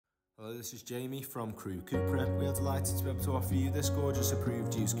Hello, this is Jamie from Crewe CUPRA. We are delighted to be able to offer you this gorgeous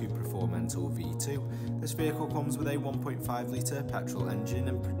approved used CUPRA Formentor V2. This vehicle comes with a 1.5 litre petrol engine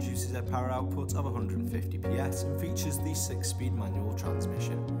and produces a power output of 150 PS and features the 6-speed manual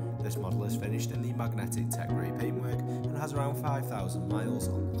transmission. This model is finished in the magnetic tech grey paintwork and has around 5,000 miles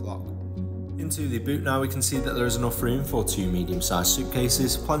on the clock. Into the boot now, we can see that there is enough room for 2 medium-sized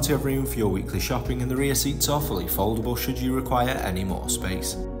suitcases, plenty of room for your weekly shopping, and the rear seats are fully foldable should you require any more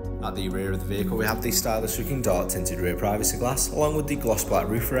space. At the rear of the vehicle we have the stylish looking dark tinted rear privacy glass along with the gloss black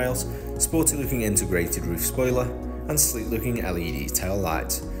roof rails, sporty looking integrated roof spoiler and sleek looking LED tail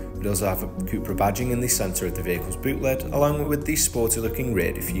lights. We also have a CUPRA badging in the centre of the vehicle's boot lid along with the sporty looking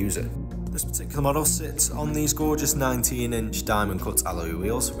rear diffuser. This particular model sits on these gorgeous 19-inch diamond cut alloy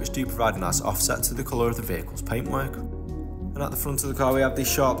wheels which do provide a nice offset to the colour of the vehicle's paintwork. And at the front of the car we have the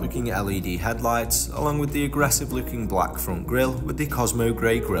sharp looking LED headlights along with the aggressive looking black front grille with the Cosmo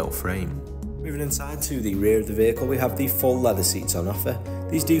grey grille frame. Moving inside to the rear of the vehicle we have the full leather seats on offer.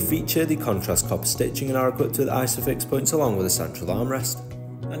 These do feature the contrast copper stitching and are equipped with ISOFIX points along with a central armrest.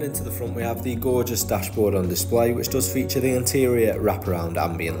 And into the front we have the gorgeous dashboard on display which does feature the interior wraparound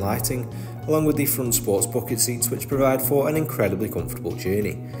ambient lighting along with the front sports bucket seats which provide for an incredibly comfortable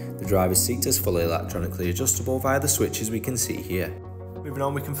journey. The driver's seat is fully electronically adjustable via the switches we can see here. Moving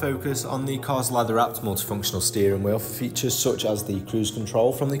on, we can focus on the car's leather-wrapped multifunctional steering wheel for features such as the cruise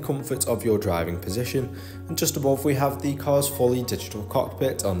control from the comfort of your driving position, and just above we have the car's fully digital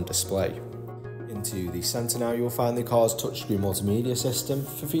cockpit on display. Into the centre now you will find the car's touchscreen multimedia system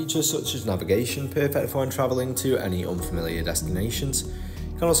for features such as navigation, perfect for when travelling to any unfamiliar destinations.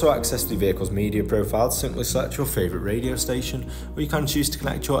 You can also access the vehicle's media profile to simply select your favourite radio station, or you can choose to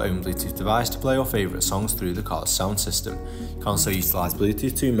connect your own Bluetooth device to play your favourite songs through the car's sound system. You can also utilise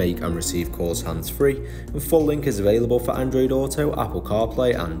Bluetooth to make and receive calls hands-free, and full link is available for Android Auto, Apple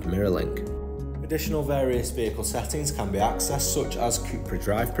CarPlay and MirrorLink. Additional various vehicle settings can be accessed such as CUPRA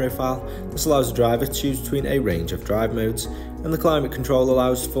Drive Profile. This allows the driver to choose between a range of drive modes, and the climate control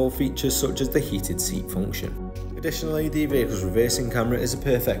allows for features such as the heated seat function. Additionally, the vehicle's reversing camera is a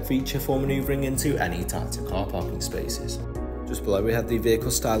perfect feature for manoeuvring into any tighter car parking spaces. Just below we have the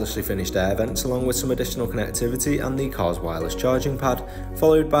vehicle's stylishly finished air vents along with some additional connectivity and the car's wireless charging pad,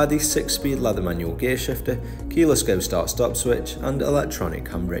 followed by the 6-speed leather manual gear shifter, keyless go start stop switch and electronic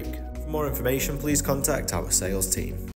handbrake. For more information please contact our sales team.